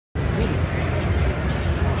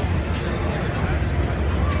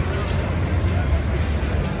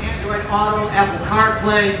Auto, Apple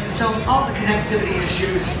CarPlay, so all the connectivity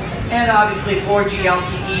issues, and obviously 4G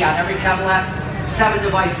LTE on every Cadillac. 7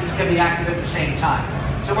 devices can be active at the same time.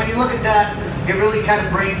 So when you look at that, it really kind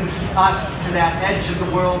of brings us to that edge of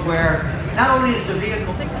the world where not only is the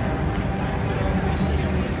vehicle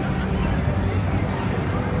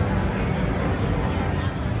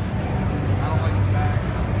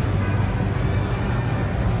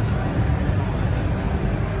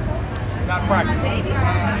not practical,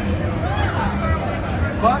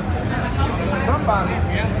 but somebody,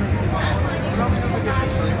 some music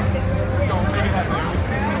industry, is going to make it happen.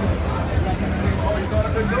 Oh, you thought I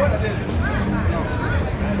could do it? I did.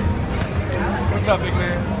 What's up, big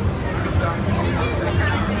man? What's up?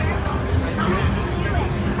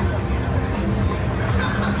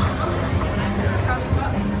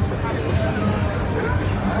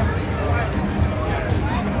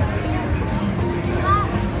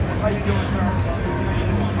 How you doing, sir?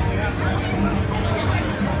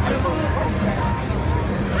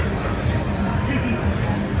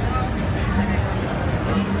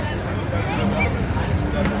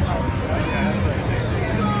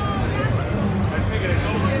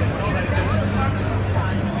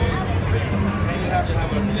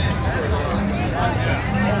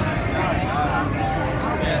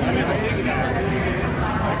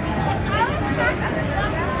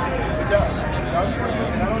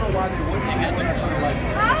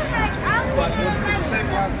 But it's the same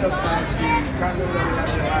concept as the kind of that we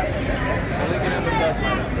had last year. So they can have the best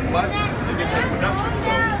one. But they get their production,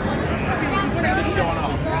 so just showing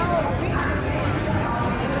off.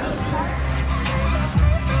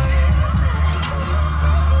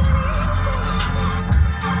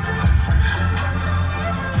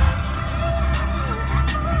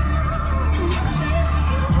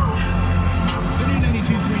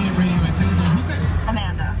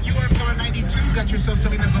 Got yourself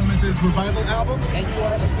Selena Gomez's Revival album, and you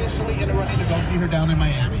are officially in the running to go see her down in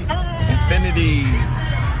Miami. Infinity.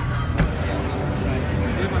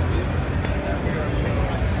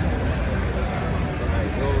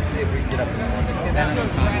 We'll see if we can get up in the morning. I don't know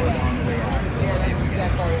time we're on the way out. We'll see if we can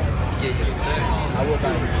get you some. I will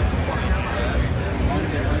buy you.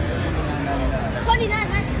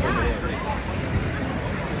 $29.99.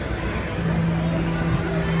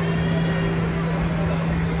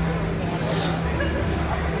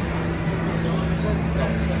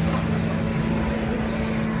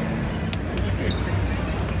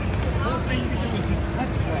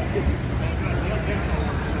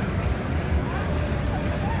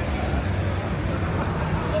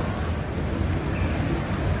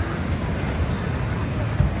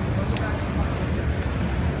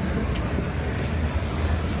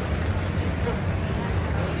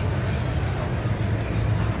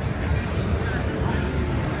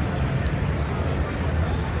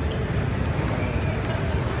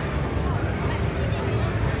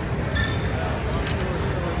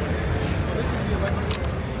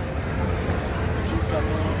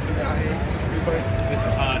 This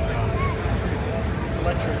is hot. It's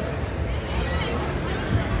electric.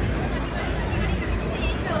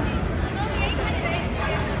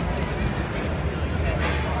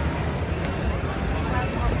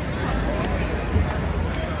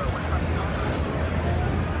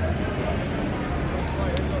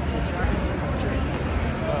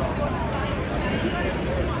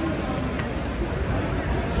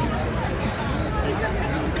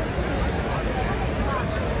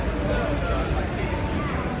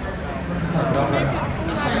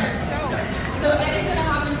 So Eddie's going to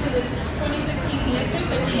hop into this 2016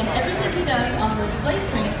 PS350, and everything he does on the display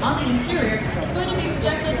screen on the interior is going to be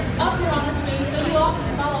projected up here on the screen so you all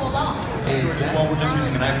can follow along. Well, we're just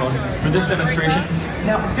using an iPhone for this demonstration.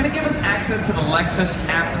 Now, it's going to give us access to the Lexus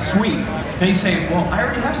app suite. Now you say, well, I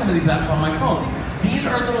already have some of these apps on my phone. These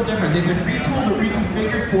are a little different. They've been retooled or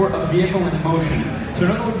reconfigured for a vehicle in motion. So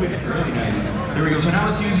in other words, we get early 90s. There we go. So now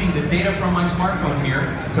it's using the data from my smartphone here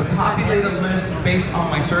to populate a list based on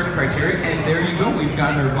my search criteria. And there you go. We've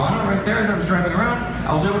got Nirvana right there as I was driving around.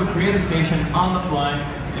 I was able to create a station on the fly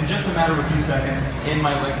in just a matter of a few seconds in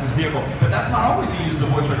my Lexus vehicle. But that's not all we can use the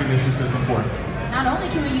voice recognition system for. Not only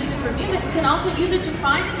can we use it for music, we can also use it to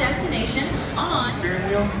find a destination on steering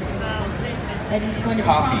wheel. Eddie's going to be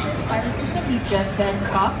Coffee. prompted by the system. He just said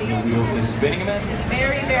coffee. The wheel is spinning a bit. It's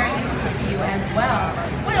very, very useful for you as well.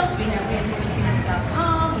 What else do we have? We have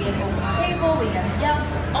movietickets.com, we have Open Table, we have Yelp.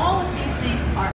 All of these things